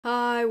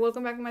Hi,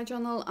 welcome back to my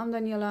channel. I'm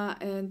Daniela,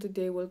 and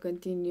today we'll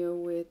continue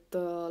with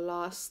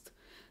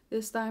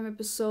this time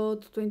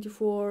episode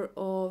 24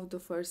 of the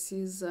first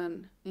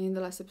season. In the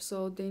last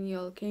episode,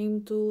 Daniel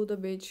came to the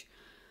beach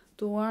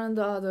to warn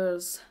the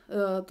others,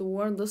 to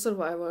warn the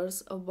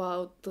survivors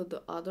about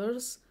the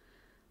others.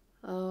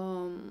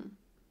 Um,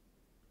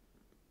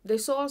 they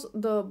saw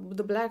the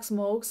black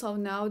smoke, so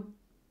now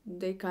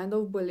they kind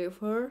of believe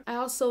her. I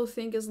also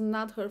think it's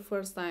not her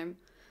first time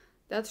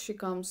that she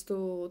comes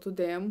to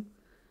them.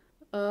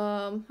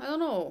 I don't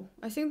know.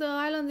 I think the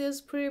island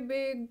is pretty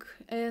big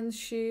and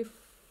she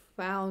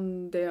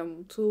found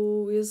them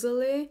too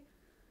easily.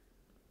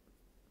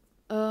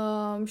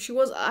 She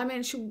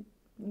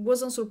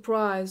wasn't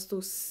surprised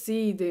to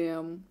see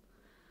them.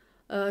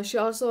 She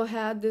also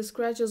had the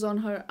scratches on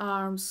her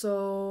arm,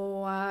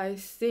 so I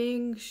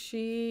think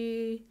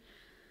she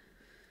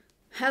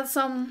had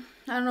some,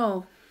 I don't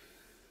know,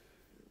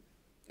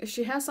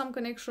 she has some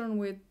connection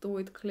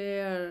with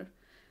Claire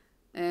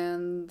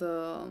and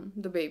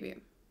the baby.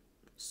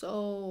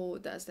 So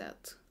that's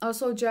that.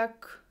 Also,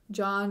 Jack,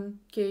 John,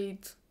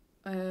 Kate,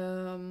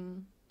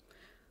 um,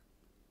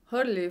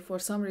 Hurley for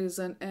some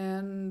reason,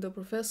 and the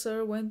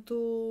professor went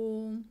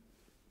to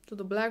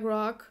the Black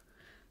Rock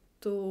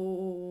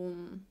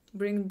to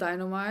bring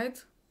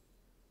dynamite.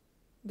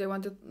 They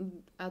wanted,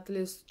 at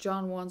least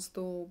John wants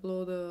to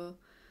blow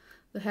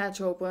the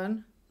hatch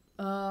open.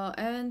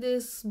 And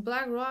this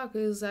Black Rock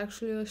is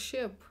actually a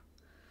ship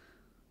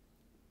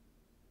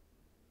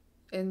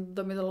in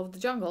the middle of the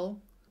jungle.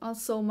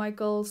 Also,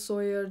 Michael,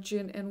 Sawyer,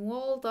 Jean, and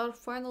Walt are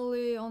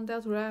finally on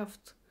that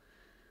raft,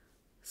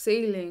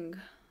 sailing.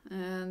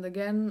 And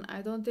again,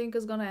 I don't think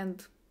it's gonna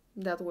end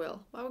that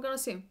well, but we're gonna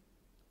see.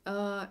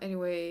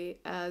 Anyway,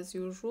 as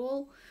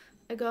usual,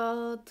 I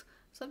got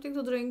something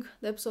to drink.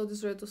 The episode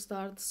is ready to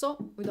start,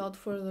 so without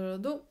further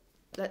ado,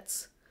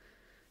 let's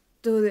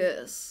do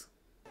this.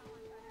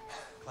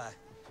 Claire,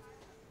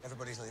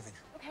 everybody's leaving.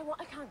 Okay, well,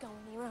 I can't go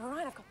anywhere, all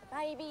right? I've got the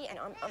baby, and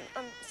I'm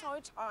so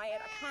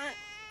tired. I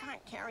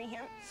can't carry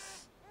him.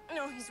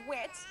 No, he's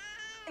wet,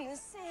 and there's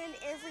sand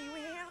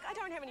everywhere. Look, I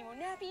don't have any more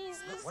nappies.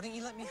 Look, why don't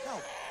you let me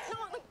help? No,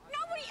 look,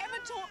 nobody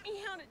ever taught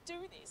me how to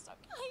do this,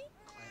 okay?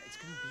 Claire, it's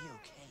gonna be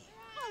okay.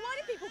 Oh, why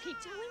do people keep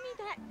telling me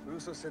that?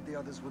 Russo said the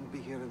others wouldn't be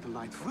here until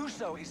nightfall.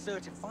 Russo is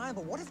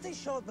certifiable. What if they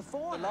show up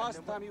before? The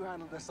last time you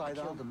handled this I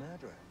sidearm, killed the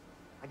murderer.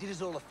 I did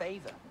us all a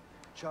favor.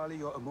 Charlie,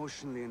 you're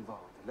emotionally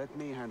involved. Let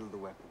me handle the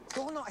weapons.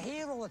 You're not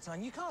here all the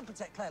time. You can't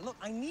protect Claire. Look,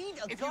 I need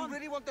a If gun. you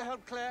really want to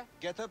help Claire,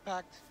 get her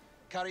packed,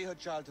 carry her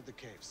child to the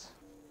caves.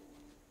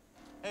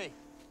 Hey.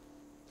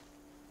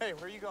 Hey,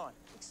 where are you going?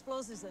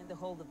 Explosives are in the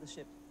hold of the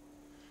ship.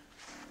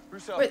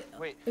 Russo,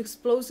 Wait,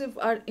 explosives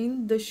are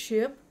in the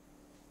ship?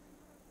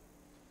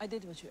 I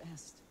did what you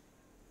asked.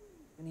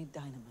 We need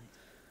dynamite.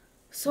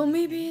 So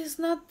maybe it's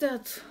not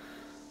that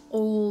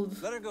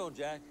old. Let her go,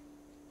 Jack.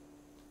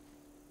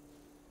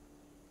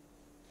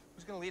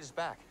 Who's gonna lead us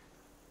back?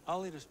 I'll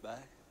lead us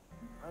back.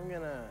 I'm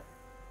gonna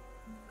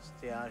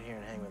stay out here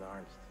and hang with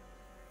Ernst.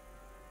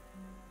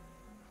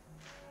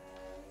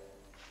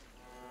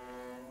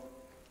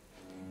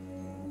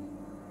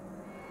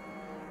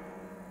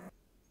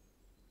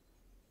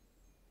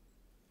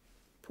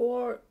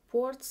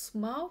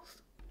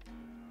 Portsmouth?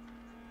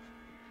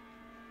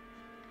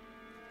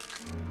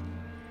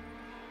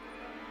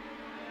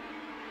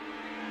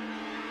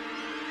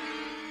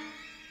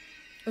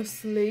 A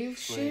slave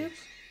ship?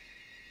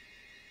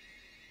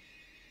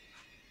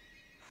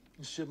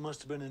 The ship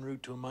must have been en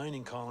route to a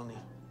mining colony.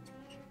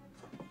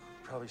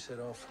 Probably set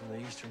off from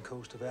the eastern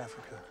coast of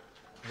Africa,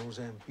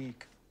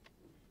 Mozambique.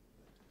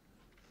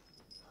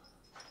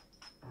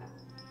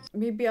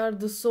 Maybe are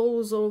the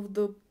souls of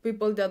the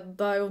people that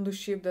die on the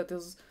ship that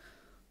is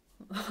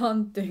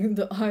hunting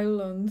the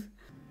island.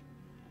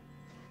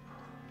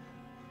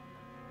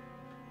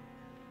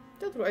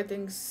 That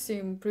writing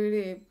seemed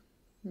pretty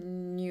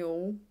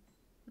new.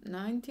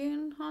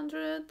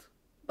 1900?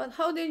 But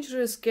how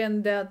dangerous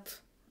can that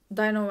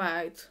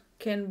dynamite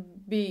can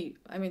be?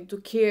 I mean, to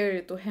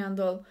carry, to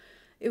handle.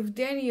 If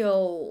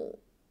Daniel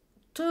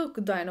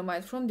took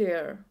dynamite from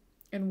there,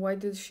 and why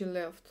did she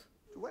left?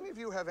 Do any of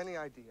you have any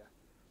idea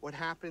what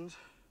happens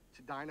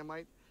to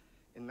dynamite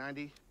in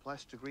 90+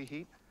 degree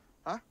heat?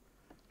 Huh?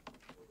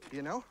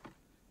 You know?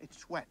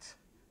 It's wet.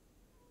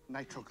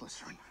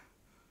 Nitroglycerin.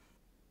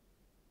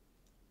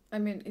 I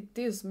mean, it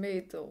is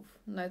made of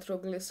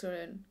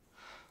nitroglycerin.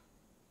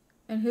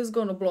 And he's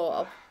gonna blow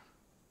up.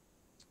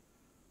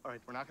 All right,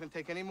 we're not going to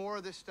take any more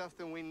of this stuff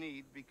than we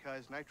need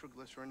because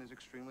nitroglycerin is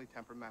extremely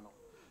temperamental.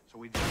 So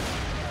we just...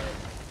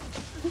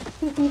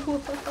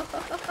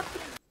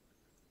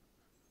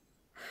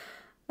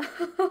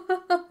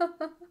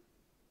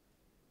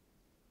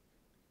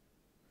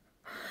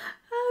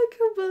 I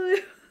can't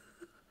believe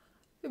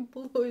he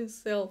blew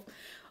himself.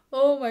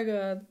 Oh my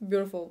god,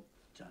 beautiful.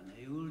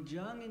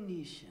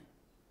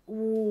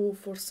 Ooh,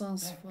 for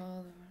son's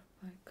father.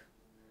 Like,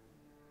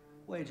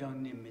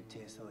 회장님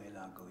밑에서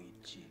일하고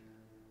있지.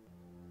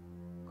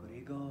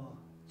 그리고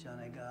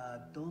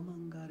자네가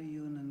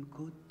도망가려는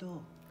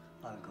것도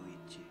알고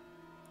있지.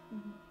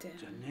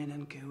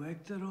 전에는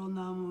계획대로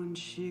남은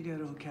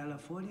시계로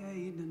캘리포니아에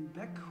있는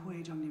백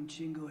회장님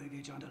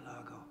친구에게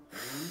전달하고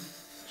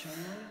저의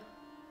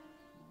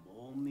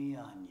몸이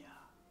아니야.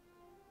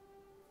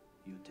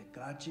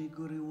 여태까지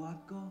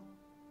그래왔고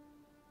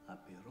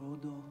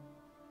앞으로도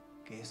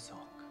계속.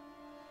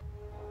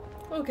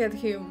 Look at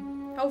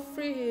him, how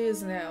free he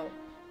is now,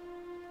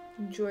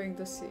 enjoying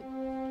the sea.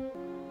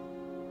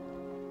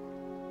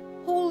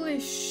 Holy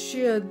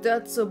shit,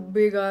 that's a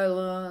big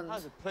island.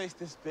 How's a place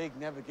this big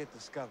never get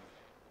discovered?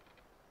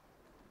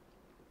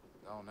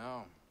 Don't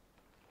know.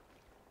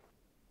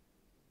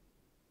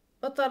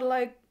 But are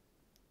like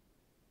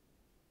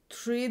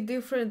 3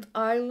 different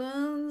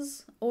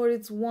islands, or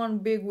it's one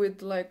big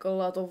with like a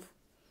lot of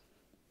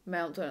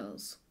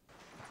mountains?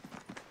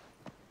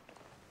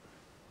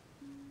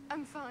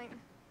 I'm fine.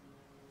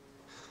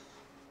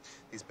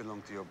 These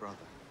belong to your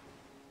brother.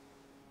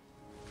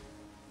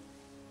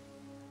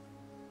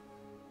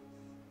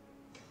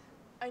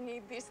 I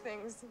need these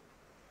things.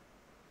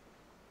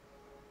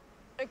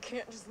 I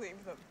can't just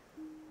leave them.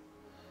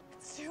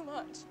 It's too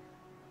much.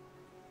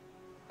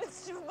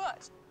 It's too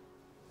much.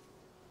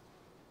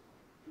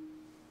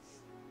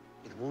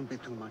 It won't be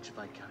too much if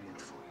I carry it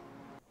for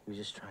you. We're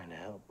just trying to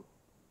help.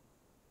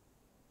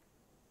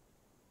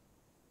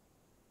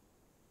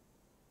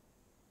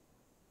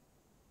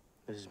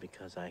 This is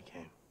because I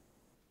came.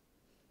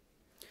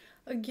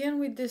 Again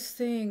with this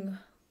thing.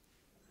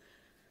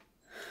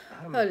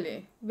 I'm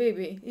Holly,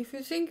 baby, if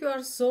you think you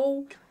are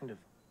so kind of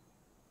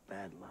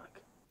bad luck.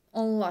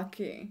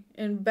 unlucky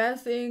and bad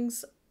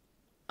things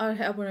are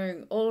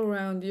happening all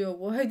around you,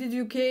 why did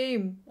you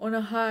came on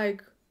a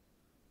hike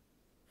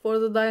for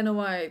the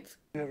dynamite?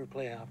 You ever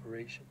play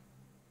Operation?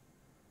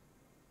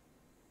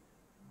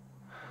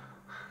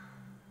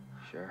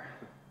 Sure.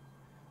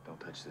 Don't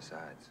touch the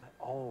sides.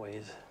 I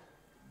always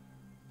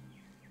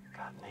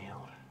got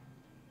nailed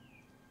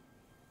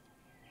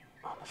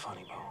on the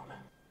funny bone.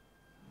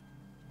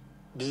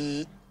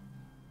 You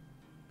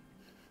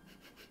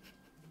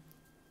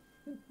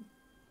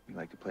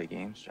like to play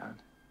games, John?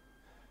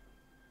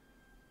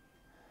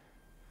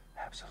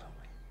 Absolutely.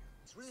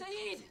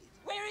 Saeed!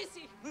 Where is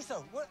he?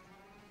 Russo, what?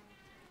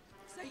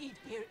 Saeed,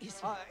 where is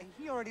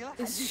he? He already left.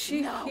 Is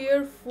she No.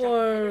 here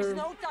There is for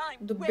no time.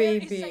 the Where is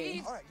baby?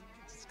 Saeed? All right,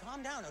 just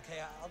calm down,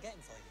 okay? I'll get him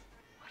for you.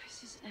 What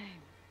is his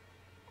name?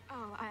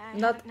 Oh, I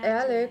Not haven't named him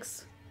yet.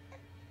 Alex.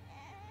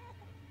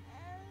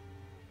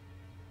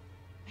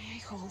 May I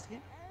hold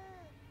him?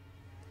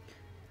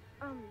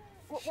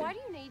 Why do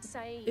you need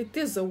Saeed? It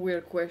is a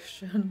weird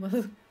question, but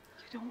You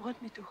don't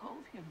want me to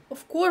hold him.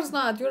 of course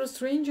not, you're a No,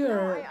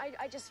 stranger.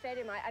 I just fed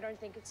him. I don't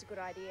think it's a good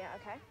idea,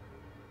 okay?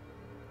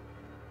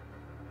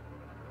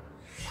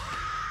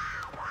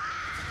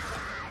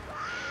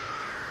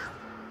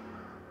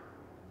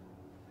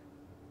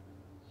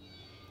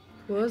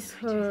 It was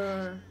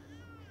her.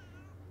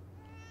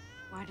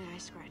 Why did I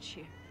scratch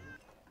you?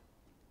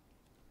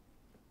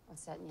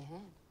 What's that in your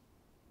hand?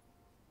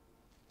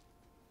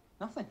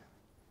 Nothing.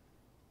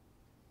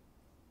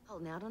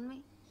 Holding out on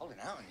me? Holding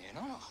out on you?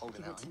 No, I'm not holding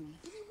Give it out to on you. me.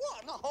 Give me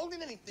what? I'm not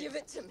holding anything. Give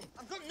it to me.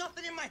 I've got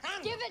nothing in my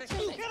hand. Give it to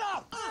me. Get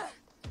up!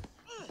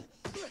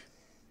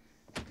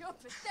 You're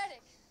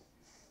pathetic.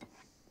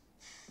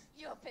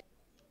 You're pathetic.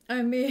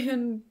 I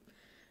mean,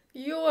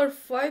 you are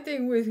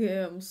fighting with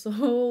him,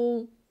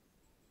 so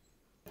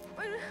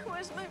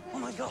Where's my Oh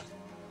my God.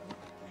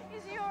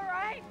 Is he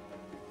alright?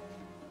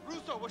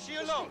 Russo, was she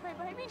Did she alone? take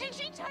my baby? Did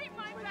she take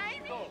my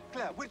baby?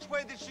 Claire, which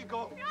way did she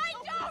go? I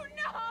don't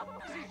know!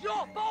 This is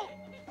your fault.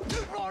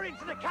 You brought her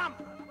into the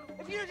camp.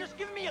 If you'd have just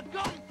given me a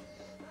gun.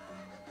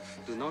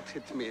 Do not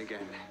hit me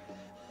again.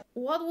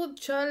 what would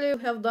Charlie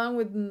have done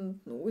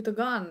with a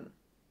gun?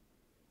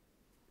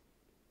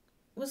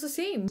 What's the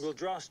same? We'll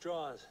draw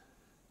straws.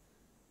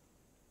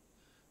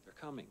 They're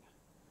coming.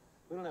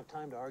 We don't have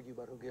time to argue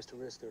about who gets to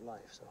risk their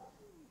life, so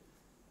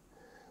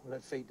we'll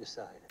let fate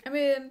decide. I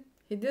mean,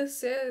 he just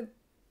said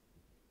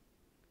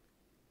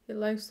he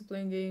likes to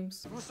play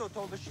games. Russo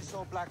told us she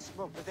saw black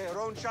smoke the day her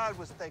own child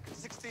was taken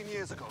 16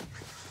 years ago.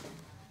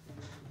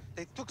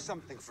 They took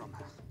something from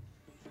her.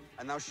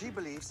 And now she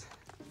believes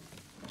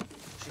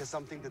she has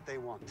something that they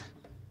want.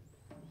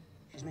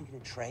 She's making a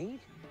trade?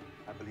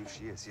 I believe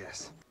she is,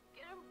 yes.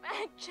 Get him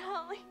back,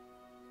 Charlie.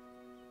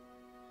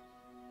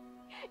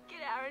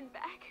 Get Aaron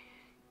back.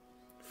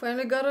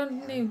 Finally got a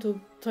name to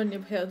turn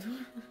your head.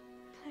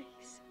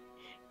 Please.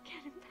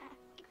 Get him back.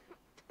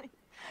 Please.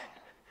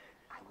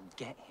 I will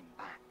get him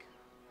back.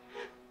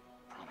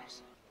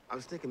 Promise. I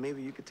was thinking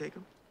maybe you could take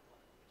him.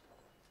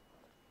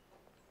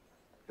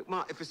 Look,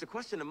 Ma, if it's a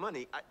question of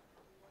money,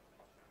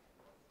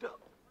 No.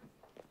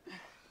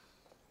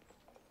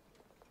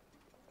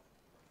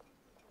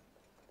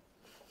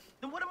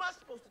 Then what am I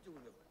supposed to do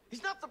with him?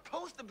 He's not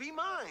supposed to be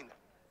mine.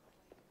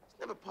 It's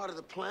never part of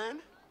the plan.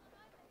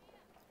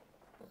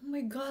 Oh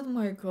my god,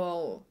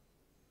 Michael.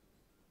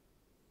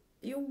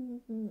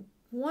 You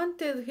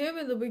wanted him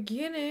in the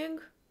beginning.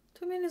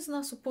 To me, it's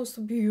not supposed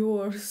to be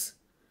yours.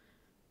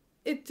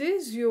 It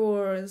is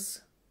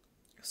yours.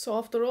 So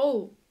after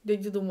all, they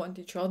didn't want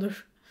each other.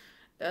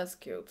 That's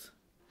cute.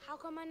 How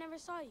come I never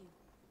saw you?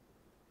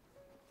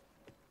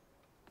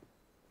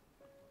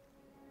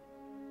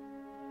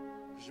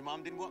 Because your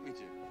mom didn't want me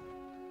to.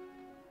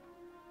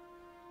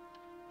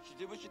 She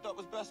did what she thought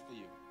was best for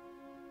you.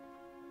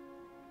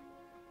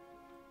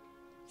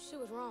 She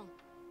was wrong.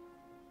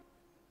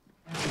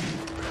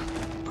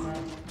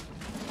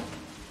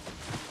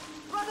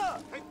 Brother!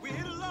 Hey, we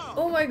hit alarm!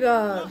 Oh my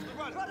god.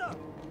 Brother!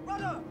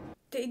 Brother!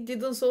 They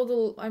didn't saw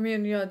the... I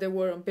mean, yeah, they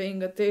weren't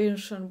paying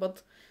attention,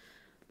 but...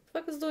 The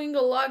fuck is doing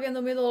a log in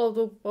the middle of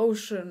the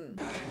ocean?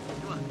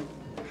 Come on.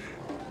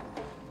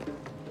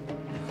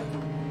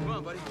 Come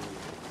on, buddy.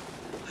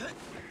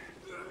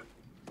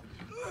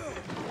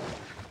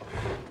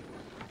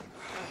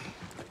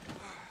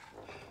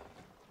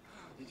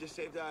 You just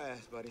saved our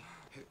ass, buddy.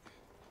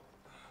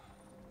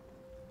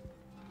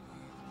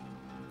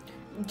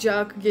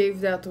 Jack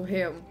gave that to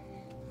him.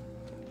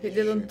 He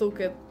didn't took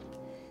it.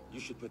 You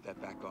should put that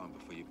back on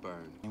before you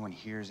burn. Anyone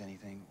hears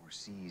anything or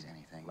sees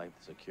anything. Like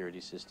the security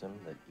system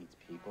that eats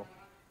people?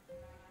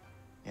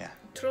 Yeah,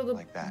 Throw the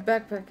like that.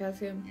 backpack at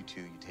him. You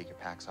two, you take your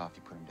packs off,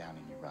 you put them down,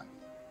 and you run.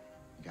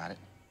 You got it?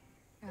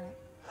 Got it.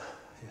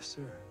 Yes,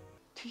 sir.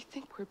 Do you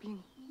think we're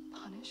being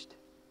punished?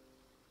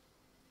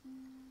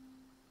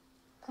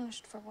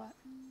 Punished for what?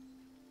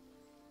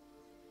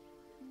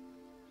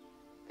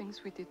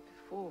 Things we did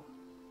before.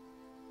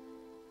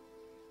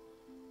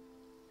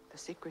 The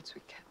secrets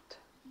we kept.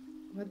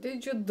 What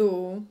did you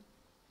do?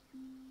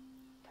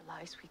 The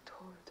lies we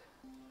told.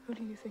 Who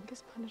do you think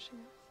is punishing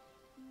us?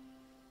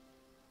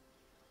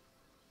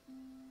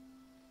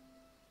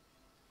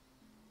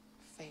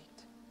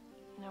 Fate.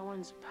 No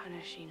one's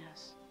punishing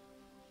us.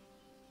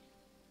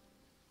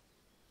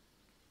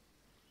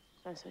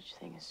 No such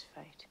thing as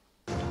fate.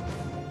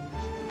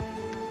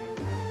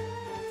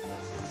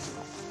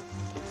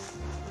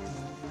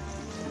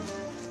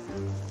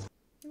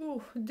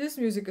 Ooh, this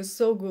music is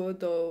so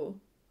good though.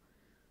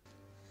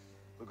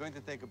 We're going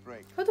to take a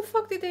break. How the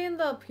fuck did they end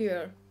up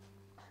here?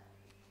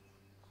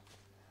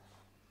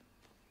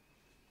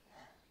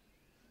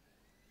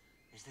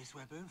 Is this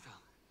where Boone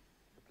fell?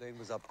 The plane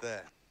was up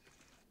there.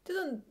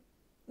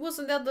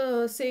 Wasn't that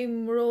the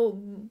same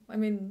road, I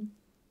mean,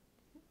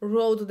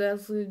 road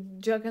that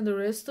Jack and the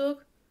rest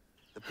took?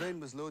 The plane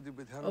was loaded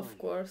with heroin. Of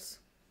course.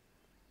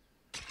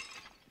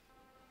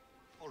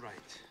 All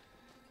right.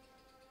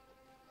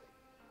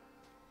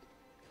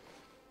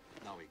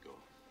 Now we go.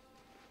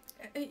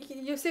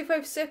 You say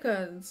 5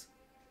 seconds.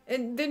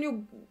 And then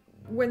you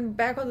went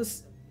back on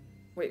the...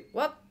 Wait,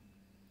 what?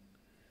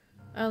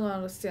 I don't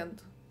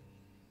understand.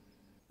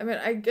 I mean,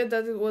 I get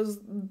that it was...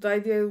 The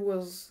idea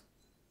was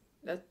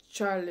that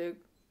Charlie,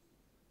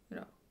 you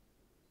know,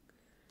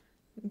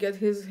 get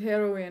his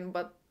heroin,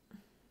 but...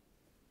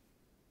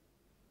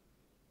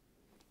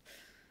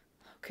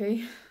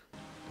 Okay.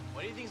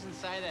 What do you think's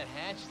inside that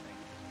hatch thing?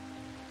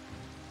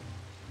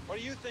 What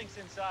do you think's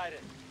inside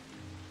it?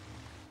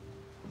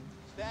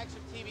 Stacks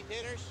of TV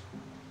dinners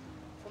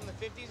from the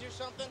 50s or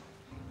something?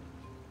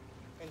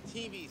 And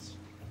TVs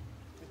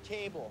with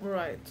cable.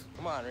 Right.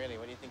 Come on, really,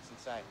 what do you think's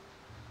inside?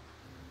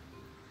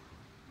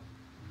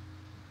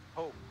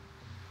 Hope.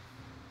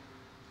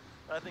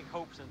 I think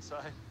hope's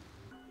inside.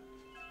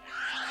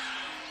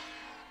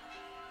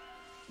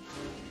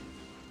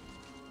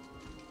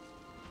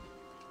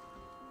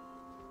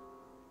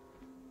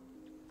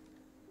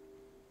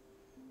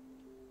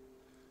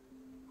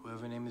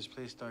 Whoever named this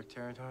place Dark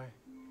Territory,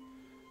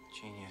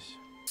 genius.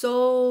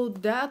 So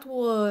that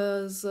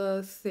was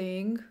a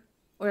thing,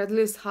 or at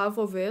least half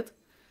of it.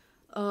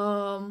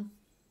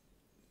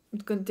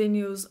 It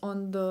continues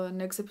on the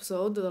next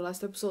episode, the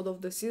last episode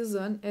of the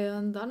season,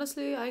 and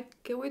honestly, I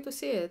can't wait to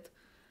see it.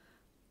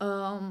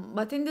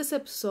 But in this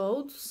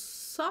episode,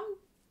 some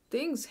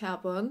things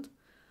happened.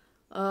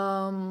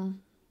 The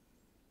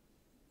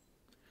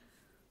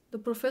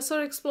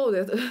professor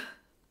exploded,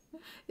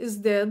 is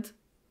dead.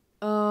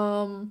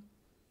 I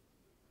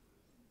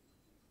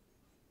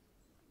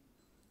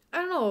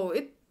don't know,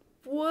 it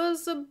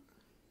was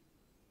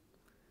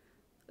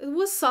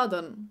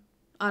sudden,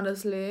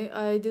 honestly.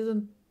 I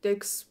didn't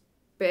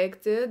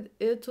expected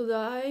it to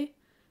die,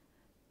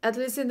 at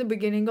least in the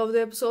beginning of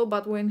the episode,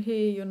 but when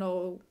he, you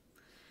know,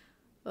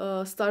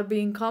 start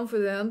being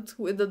confident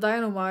with the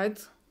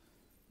dynamite,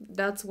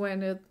 that's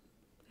when it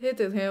hit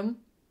him.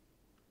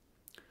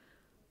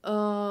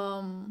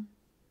 But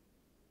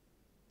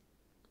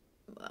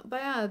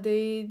yeah,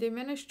 they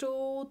managed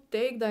to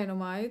take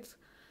dynamite.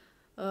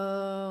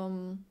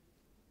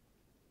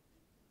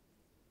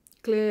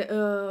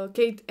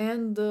 Kate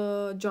and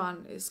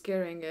John is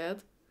carrying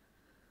it,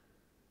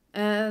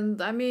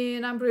 and I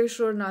mean, I'm pretty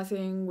sure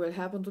nothing will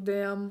happen to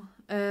them,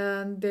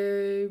 and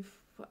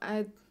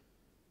I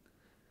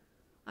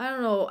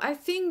don't know, I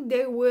think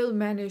they will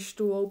manage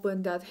to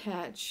open that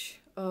hatch.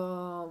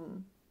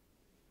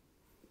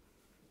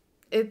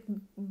 It's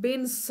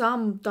been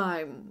some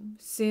time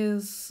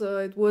since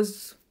it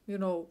was, you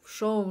know,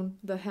 shown,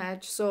 the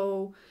hatch,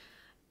 so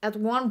at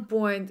one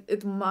point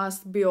it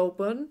must be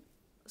open.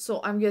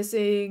 So I'm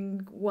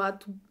guessing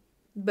what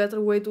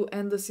better way to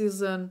end the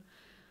season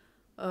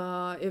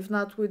if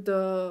not with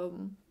the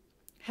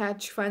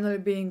hatch finally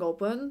being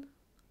open.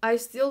 I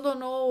still don't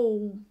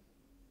know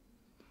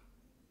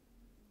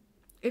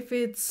if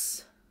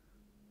it's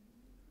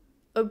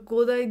a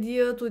good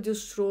idea to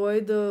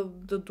destroy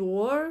the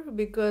door,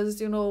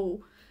 because, you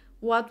know,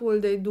 what will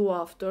they do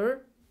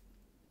after?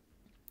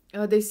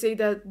 They say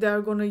that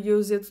they're gonna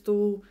use it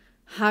to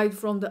hide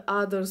from the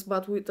others,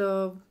 but with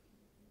a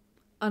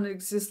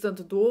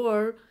non-existent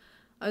door.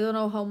 I don't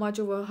know how much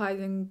of a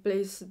hiding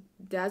place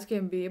that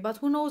can be, but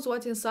who knows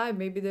what's inside?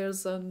 Maybe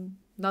there's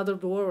another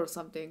door or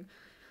something.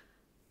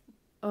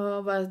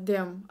 But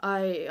damn,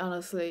 I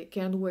honestly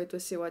can't wait to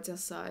see what's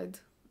inside.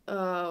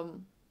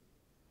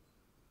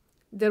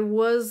 There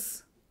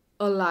was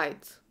a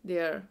light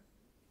there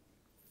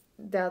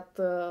that,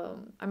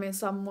 I mean,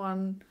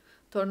 someone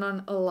turned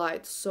on a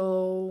light,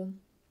 so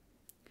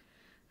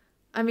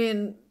I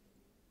mean,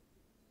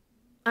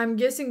 I'm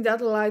guessing that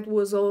light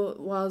was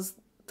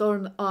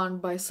turned on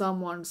by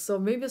someone, so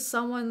maybe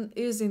someone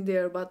is in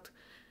there, but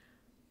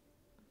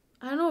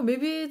I don't know,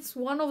 maybe it's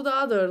one of the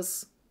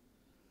others,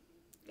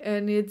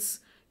 and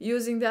it's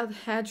using that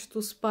hatch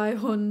to spy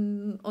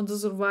on the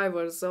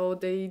survivors, so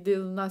they did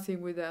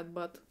nothing with that,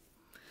 but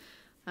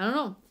I don't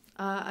know.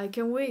 I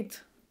can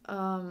wait.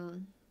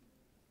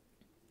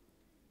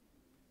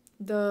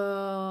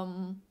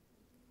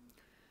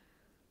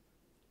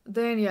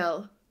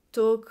 Daniel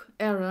took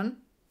Aaron,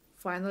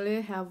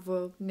 finally have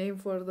a name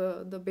for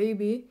the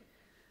baby,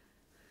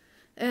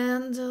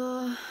 and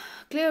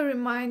Claire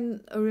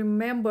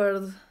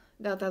remembered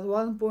that at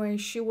one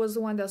point she was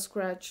the one that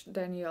scratched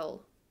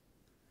Daniel.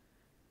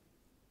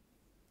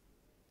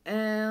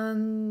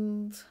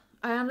 And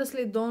I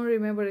honestly don't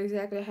remember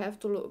exactly. I have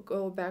to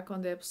go back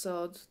on the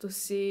episode to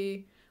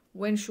see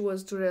when she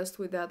was dressed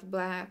with that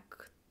black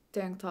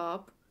tank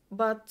top.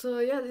 But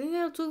yeah,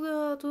 Daniel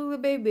took the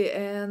baby,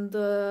 and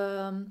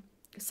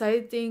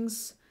Said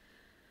thinks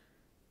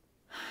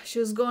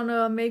she's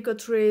gonna make a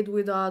trade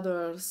with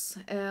others,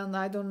 and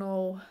I don't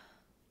know.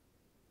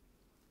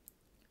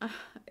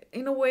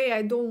 In a way,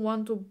 I don't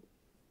want to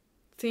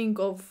think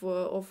of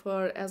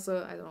her as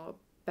a, I don't know,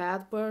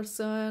 bad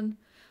person.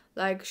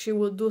 Like she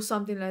will do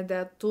something like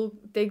that to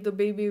take the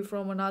baby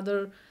from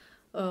another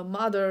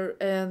mother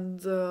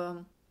and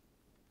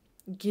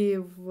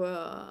give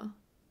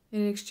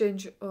in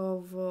exchange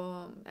of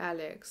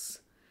Alex,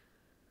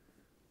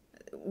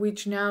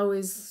 which now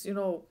is, you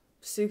know,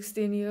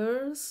 16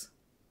 years.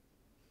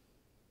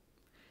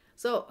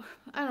 So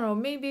I don't know,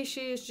 maybe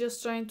she is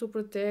just trying to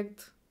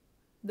protect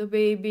the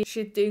baby.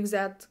 She thinks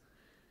that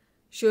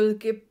she'll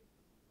keep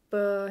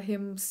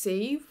him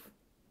safe.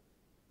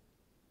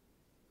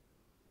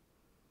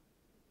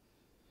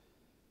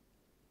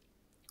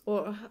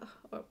 Or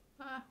I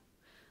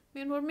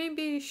mean, or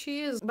maybe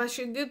she is, but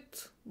she did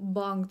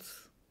bonked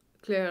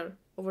Claire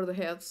over the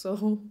head,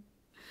 so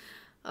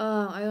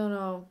I don't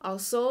know.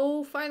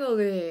 Also,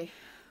 finally,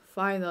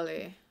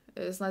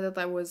 it's not that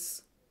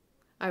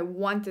I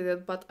wanted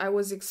it, but I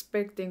was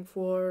expecting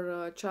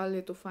for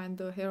Charlie to find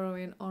the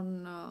heroin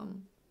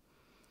on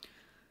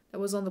that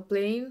was on the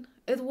plane.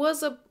 It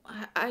was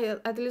I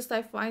at least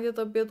I find it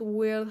a bit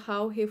weird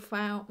how he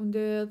found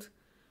it.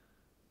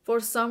 For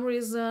some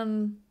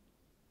reason,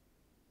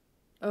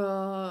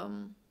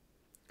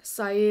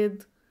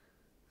 Said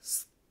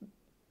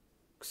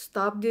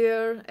stopped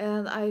there,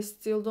 and I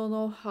still don't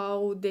know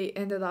how they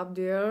ended up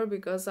there,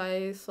 because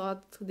I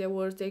thought they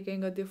were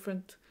taking a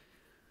different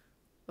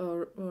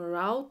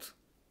route,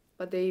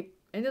 but they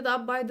ended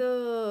up by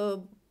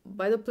the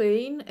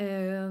plane,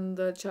 and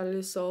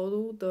Charlie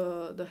saw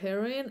the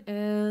heroin,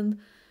 and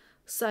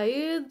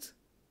Said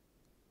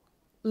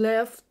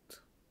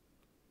left,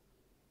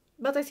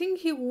 but I think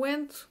he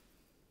went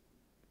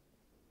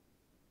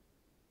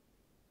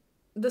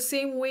the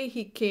same way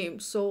he came,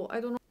 so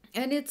I don't know.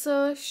 And it's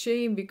a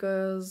shame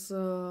because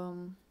I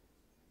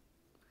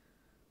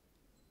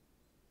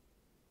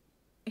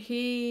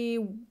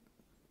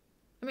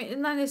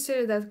mean, not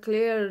necessarily that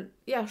Claire,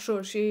 yeah,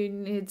 sure, she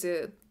needs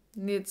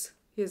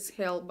his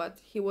help, but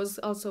he was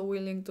also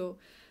willing to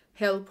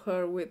help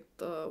her with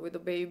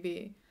the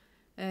baby,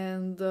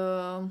 and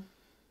don't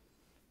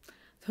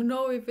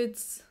know if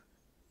it's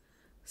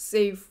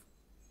safe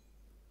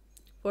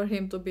for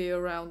him to be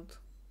around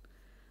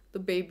the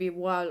baby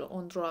while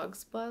on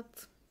drugs,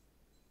 but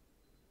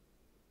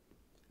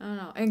I don't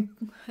know.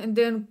 And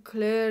then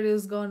Claire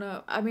is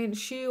gonna, I mean,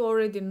 she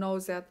already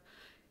knows that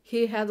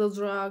he had a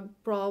drug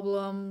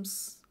problem,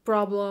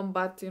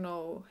 but you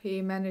know,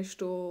 he managed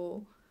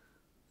to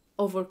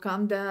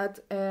overcome that,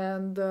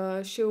 and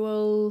she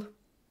will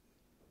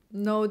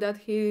know that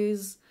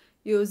he's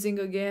using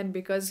again,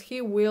 because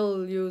he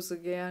will use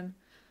again,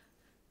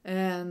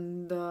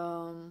 and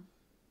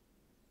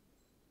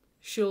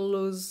she'll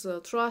lose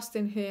trust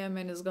in him,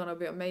 and it's gonna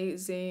be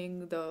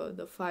amazing,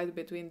 the fight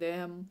between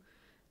them.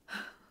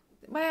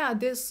 But yeah,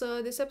 this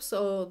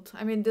episode,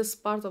 I mean, this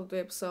part of the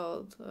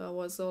episode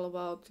was all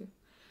about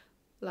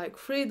like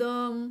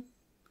freedom.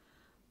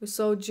 We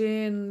saw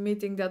Jin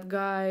meeting that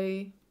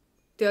guy,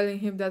 telling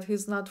him that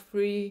he's not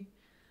free,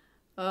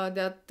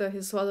 that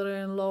his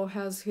father-in-law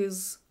has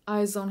his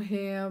eyes on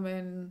him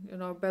and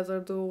better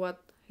do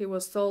what he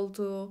was told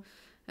to.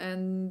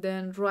 And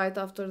then right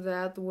after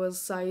that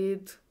was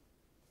Said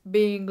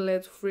being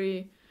let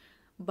free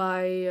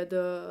by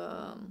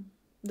the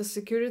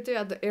security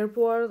at the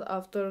airport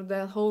after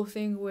that whole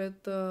thing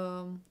with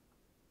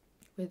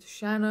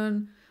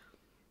Shannon.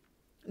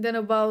 Then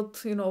about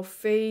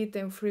fate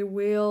and free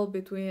will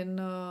between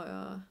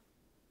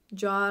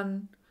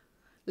John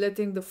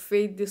letting the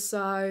fate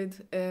decide,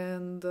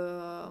 and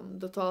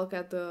the talk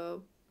at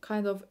the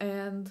kind of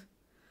end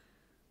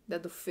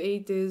that the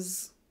fate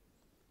is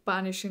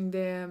punishing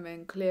them,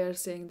 and Claire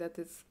saying that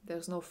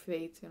there's no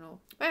fate.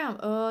 But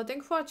yeah,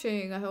 thanks for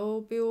watching. I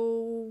hope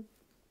you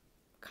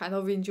kind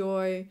of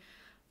enjoy.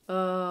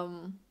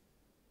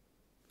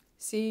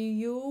 See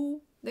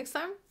you next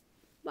time.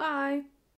 Bye.